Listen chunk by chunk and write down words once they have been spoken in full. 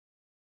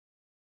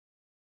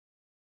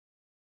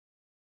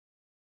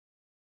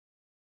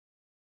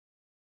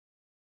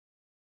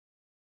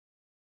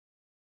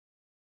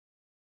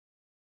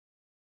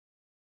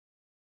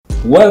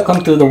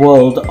Welcome to the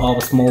world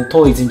of small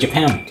toys in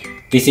Japan.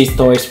 This is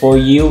Toys for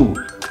You,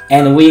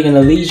 and we're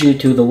gonna lead you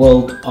to the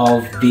world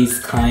of these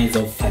kinds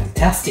of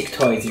fantastic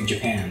toys in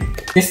Japan.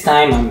 This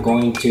time I'm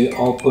going to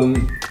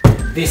open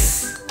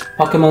this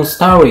Pokémon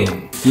starry.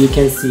 You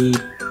can see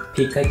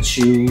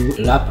Pikachu,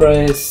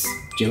 Lapras,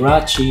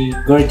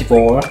 Jirachi,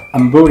 Gardevoir,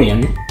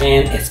 Umbreon,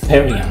 and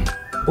Espeon.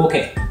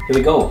 Okay, here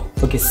we go.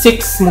 Okay,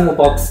 6 small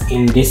boxes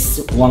in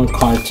this one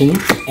carton,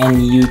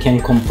 and you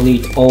can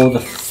complete all the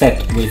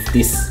set with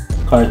this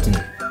carton.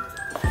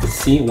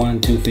 See,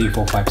 1, 2, 3,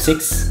 4, 5,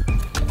 6.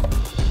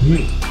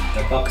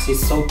 The box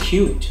is so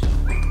cute.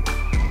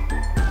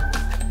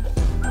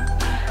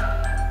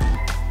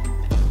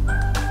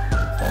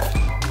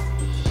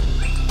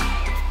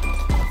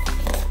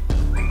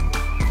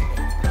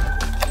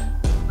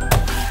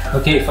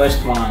 Okay,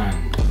 first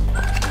one.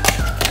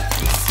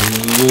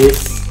 This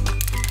is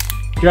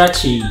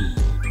Jirachi.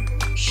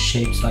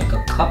 Shapes like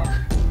a cup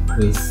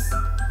with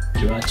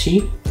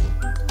Jirachi.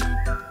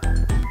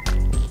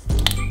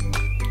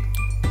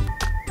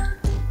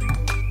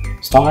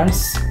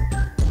 Stars.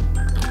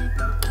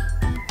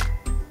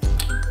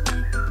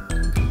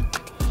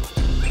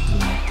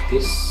 Like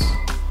this.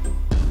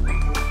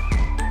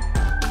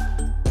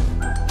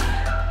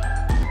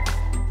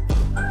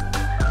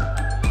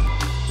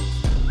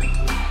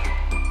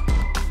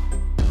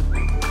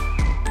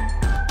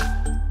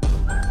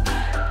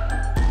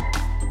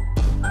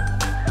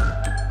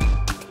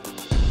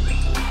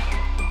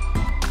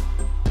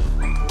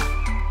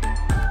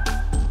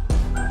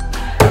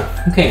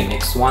 Okay,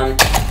 next one.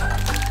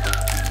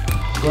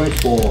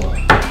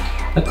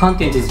 Gardevoir. The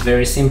content is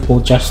very simple,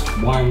 just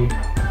one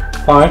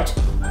part.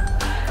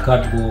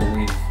 Gardevoir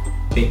with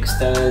big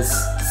stars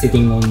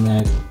sitting on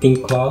a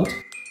pink cloud.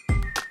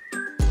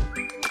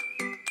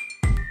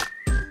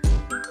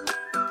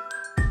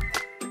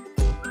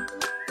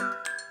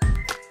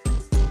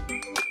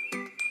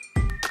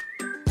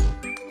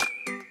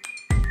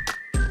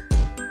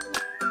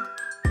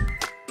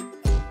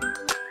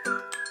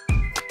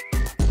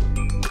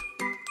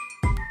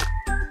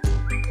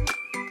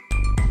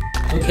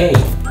 Okay,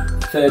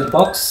 third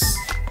box.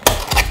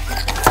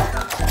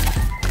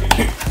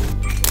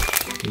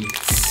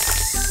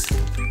 It's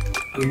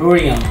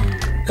Umbreon.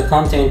 The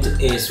content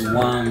is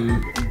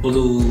one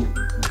blue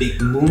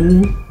big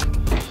moon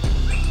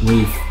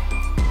with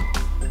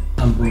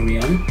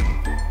Umbreon.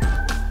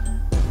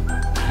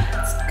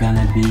 It's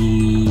gonna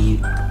be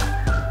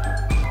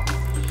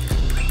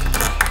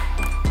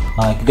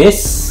like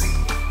this.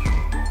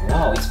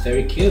 Wow, it's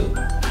very cute.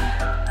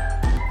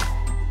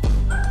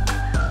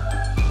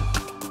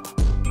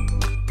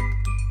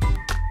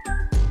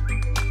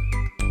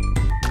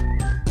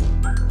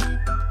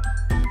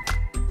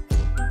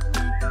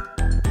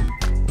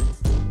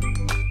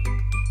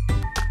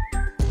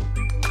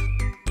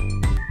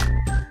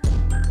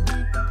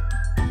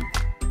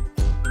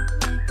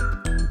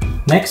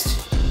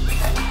 Next,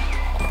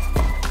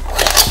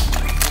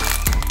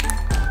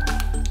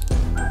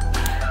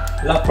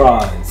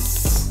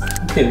 Lapras.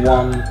 Okay,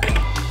 one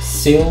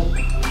seal,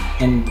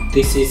 and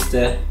this is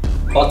the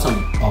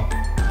bottom of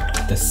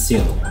the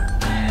seal.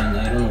 And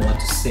I don't know what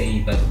to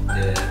say, but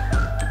the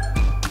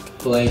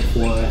plate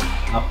for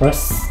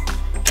Lapras.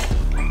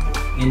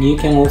 And you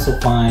can also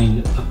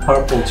find a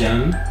purple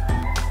gem.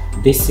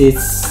 This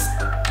is,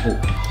 oh,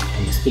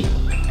 let me speak.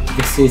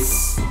 This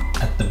is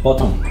at the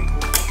bottom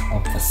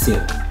of the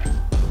seal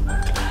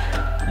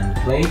and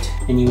plate,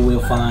 and you will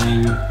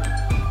find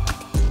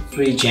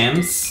 3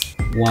 gems.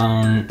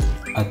 One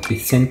at the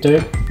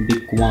center,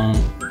 big one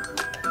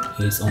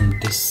is on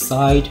this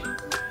side,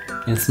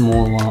 and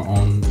small one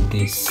on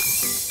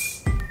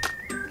this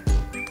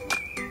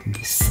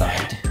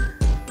side.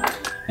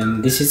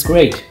 And this is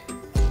great.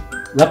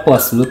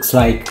 Lapras looks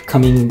like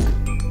coming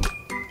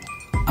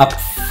up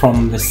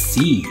from the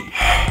sea,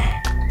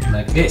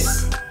 like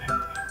this.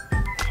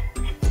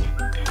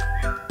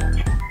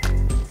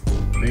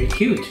 Very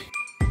cute.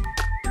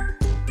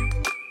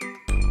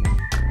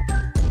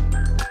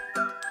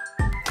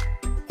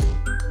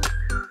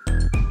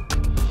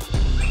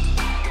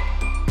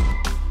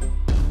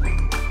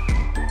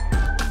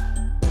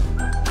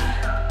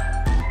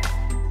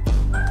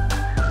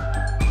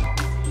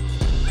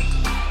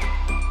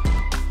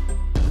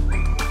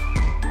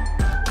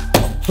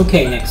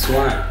 Okay, next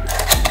one.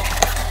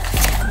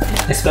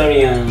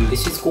 Espeon.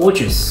 This is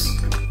gorgeous.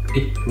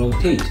 It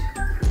rotates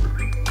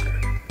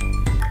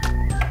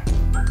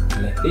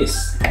like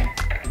this,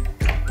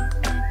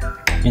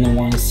 and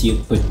once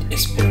you put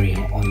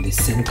Espeon on the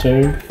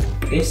center,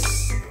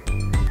 this,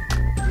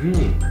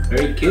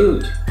 very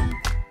cute.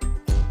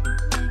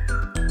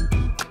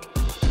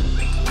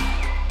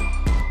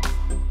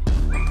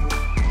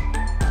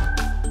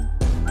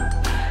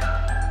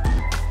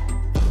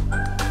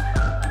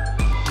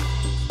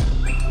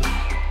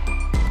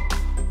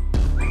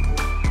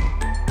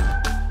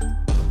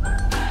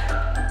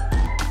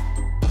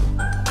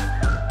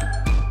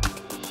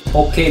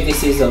 Okay,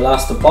 this is the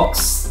last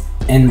box,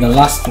 and the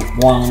last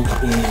one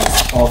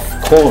is, of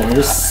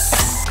course,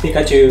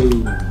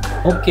 Pikachu.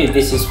 Okay,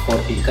 this is for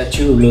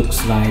Pikachu.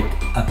 Looks like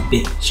a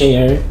big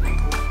chair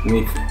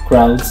with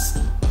crowds.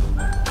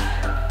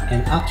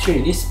 And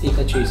actually this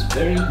Pikachu is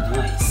very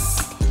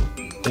nice.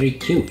 Very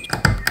cute.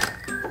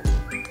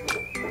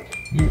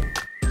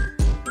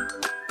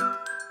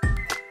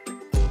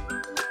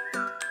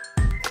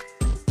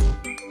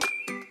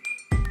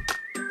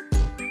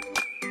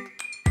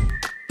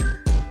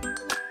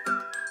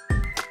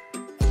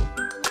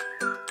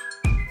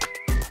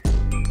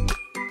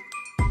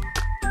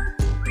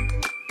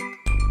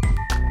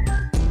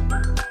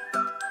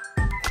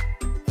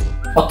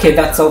 Okay,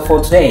 that's all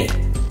for today.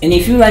 And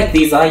if you like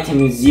these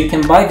items, you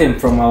can buy them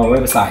from our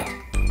website.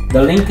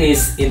 The link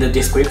is in the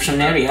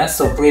description area,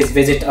 so please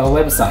visit our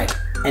website.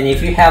 And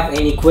if you have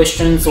any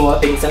questions or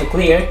things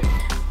unclear,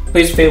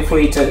 please feel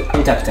free to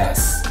contact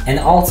us. And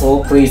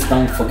also, please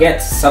don't forget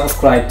to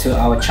subscribe to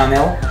our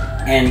channel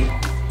and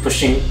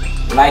pushing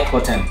like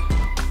button.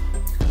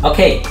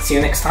 Okay, see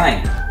you next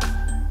time.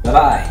 Bye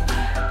bye.